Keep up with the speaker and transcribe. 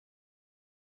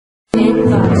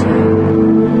Welcome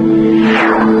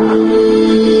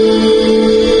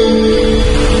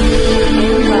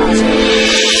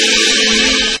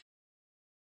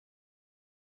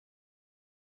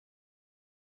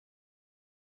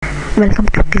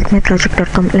to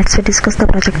clickmyproject.com. Let's discuss the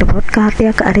project about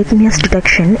cardiac arrhythmias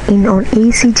detection in on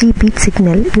ECG beat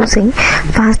signal using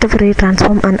fast Fourier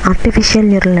transform and artificial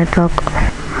neural network.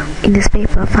 In this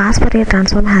paper, fast Fourier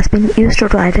transform has been used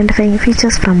to identifying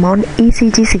features from on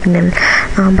ECG signal.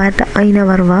 But in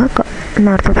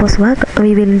our proposed work,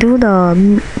 we will do the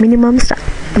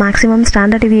maximum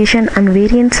standard deviation and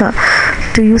variance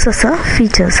to use as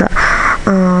features.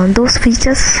 Those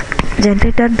features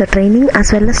generated the training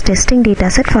as well as testing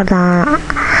dataset for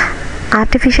the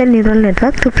artificial neural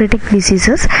network to predict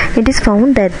diseases. It is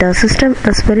found that the system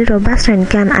is very robust and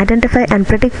can identify and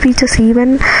predict features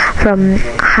even from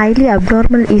highly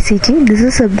abnormal ECG. This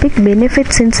is a big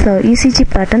benefit since the ECG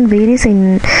pattern varies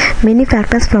in many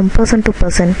factors from person to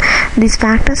person. These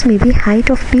factors may be height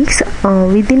of peaks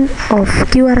within of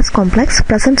QRS complex,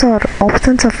 presence or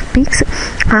absence of peaks,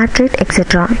 heart rate,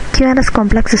 etc. QRS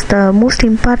complex is the most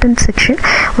important section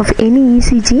of any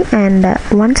ECG, and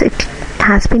once it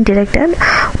has been detected,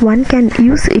 one can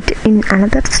use it in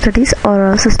another studies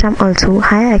or system also.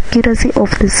 High accuracy of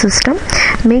this system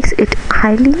makes it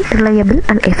highly reliable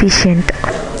and efficient.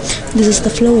 This is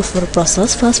the flow of our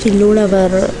process. First we load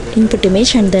our input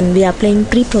image and then we are applying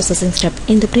pre-processing step.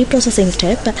 In the pre-processing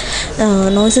step,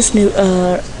 noise is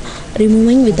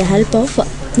removing with the help of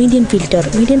median filter.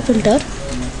 Median filter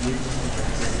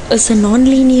is a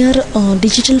non-linear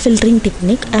digital filtering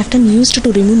technique often used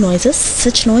to remove noises.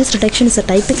 Such noise reduction is a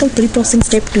typical pre-processing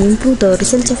step to improve the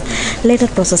results of later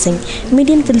processing.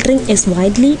 Median filtering is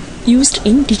widely used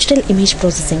in digital image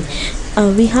processing.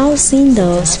 We have seen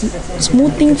the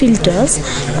smoothing filters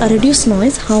reduce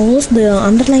noise. However, the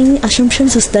underlying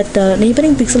assumptions is that the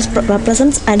neighboring pixels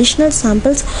represents additional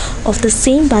samples of the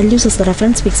same values as the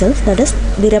reference pixels. That is,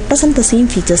 they represent the same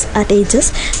features at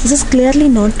edges. This is clearly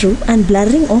not true, and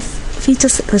blurring of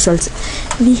features results.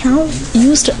 We have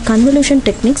used convolution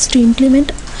techniques to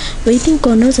implement weighting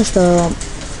corners as the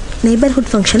neighborhood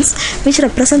functions, which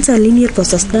represents a linear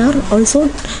process. There are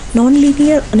also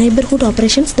non-linear neighborhood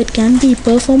operations that can be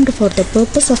performed for the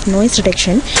purpose of noise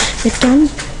reduction that can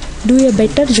do a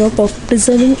better job of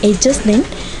preserving edges than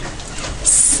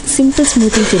simple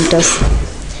smoothing filters.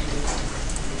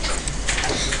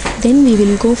 Then we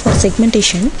will go for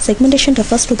segmentation. Segmentation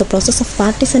refers to the process of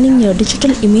partitioning your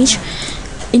digital image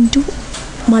into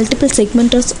multiple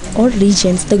segments or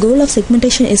regions. The goal of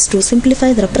segmentation is to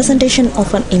simplify the representation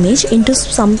of an image into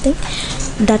something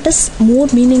that is more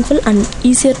meaningful and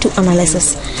easier to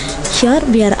analyze. Here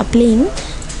we are applying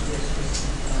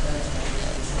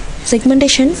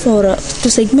segmentation to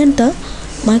segment the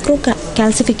micro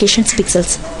calcifications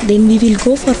pixels. Then we will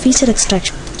go for feature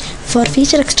extraction. For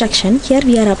feature extraction, here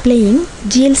we are applying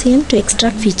GLCM to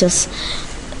extract features.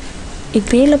 A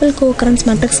gray level co-occurrence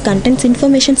matrix contains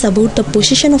information about the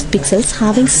position of pixels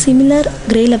having similar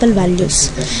gray level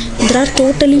values. There are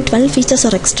totally 12 features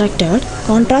are extracted: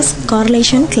 contrast,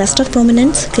 correlation, cluster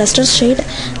prominence, cluster shade,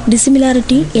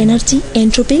 dissimilarity, energy,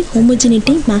 entropy,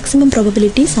 homogeneity, maximum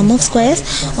probability, sum of squares,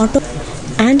 auto,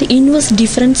 and inverse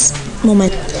difference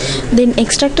moment. Then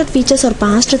extracted features are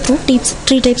passed through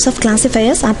three types of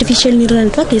classifiers: artificial neural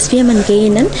network, SVM and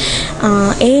KNN.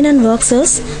 ANN works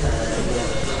as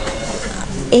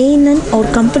ANN or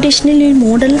computational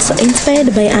models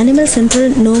inspired by animal central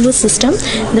nervous system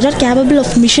that are capable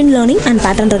of machine learning and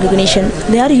pattern recognition.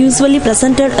 They are usually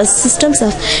presented as systems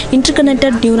of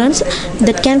interconnected neurons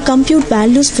that can compute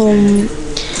values from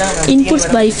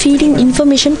inputs by feeding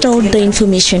information throughout the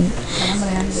information.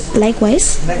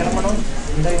 Likewise,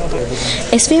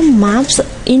 SVM maps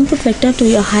input vector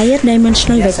to a higher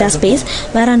dimensional vector space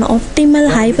where an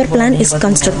optimal hyperplane is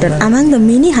constructed. Among the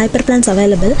many hyperplanes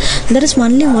available, there is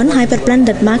only one hyperplane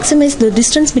that maximizes the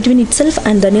distance between itself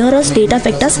and the nearest data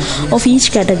vectors of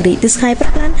each category. This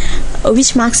hyperplane,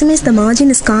 which maximizes the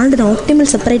margin, is called an optimal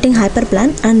separating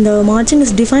hyperplane, and the margin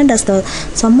is defined as the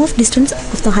sum of distance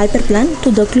of the hyperplane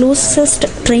to the closest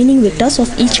training vectors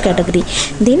of each category.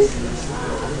 Then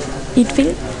it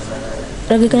will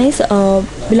recognize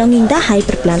belonging the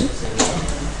hyperplane.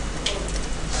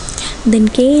 Then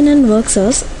KNN works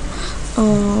as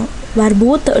where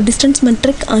both distance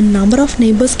metric and number of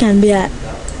neighbors can be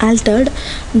altered.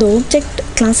 The object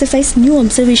classifies new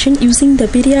observation using the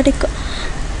periodic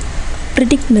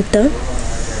predict method.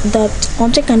 The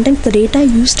object contains the data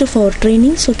used for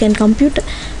training, so can compute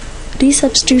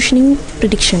resubstitutioning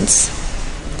predictions.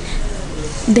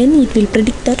 Then it will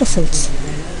predict the results.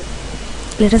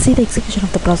 let us see the execution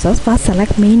of the process. First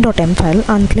select main.m file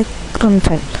and click run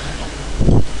file.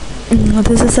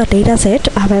 This is a data set.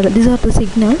 These are the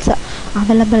signals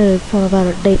available for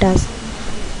our data.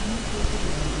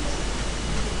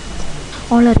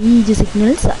 All are EEG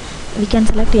signals. We can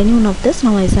select any one of this.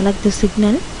 Now I select the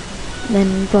signal,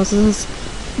 then process is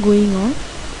going on.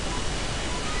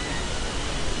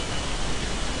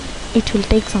 It will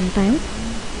take some time.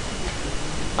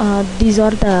 These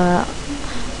are the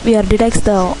detects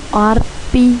the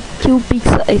RPQ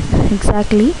peaks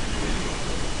exactly.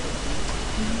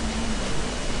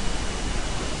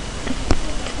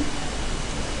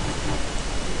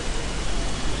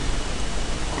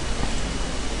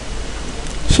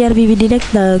 Here we will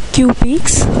detect the Q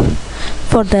peaks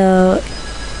for the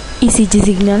ECG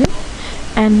signal,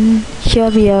 and here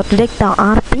we are detect the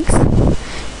R peaks,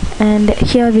 and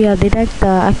here we are detect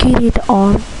the accurate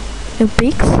R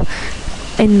peaks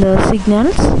in the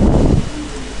signals,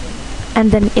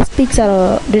 and then S peaks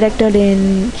are detected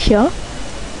in here,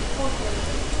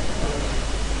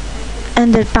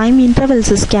 and the time intervals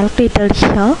is calculated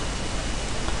here,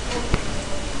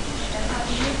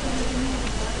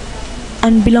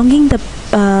 and belonging the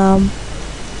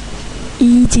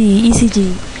ECG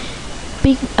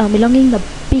peak, belonging the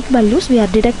peak values, we are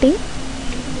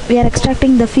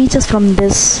extracting the features from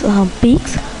this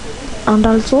peaks, and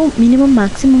also minimum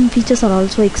maximum features are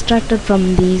also extracted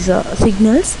from these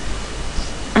signals,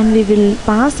 and we will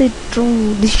pass it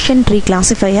through decision tree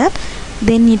classifier.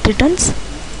 Then it returns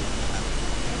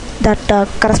that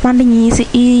corresponding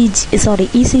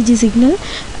ECG signal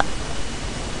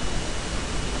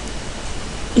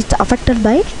is affected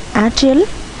by atrial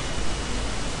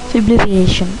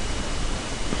fibrillation.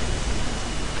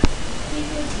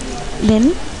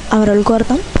 Then our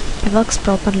algorithm works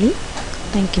properly.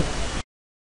 Thank you.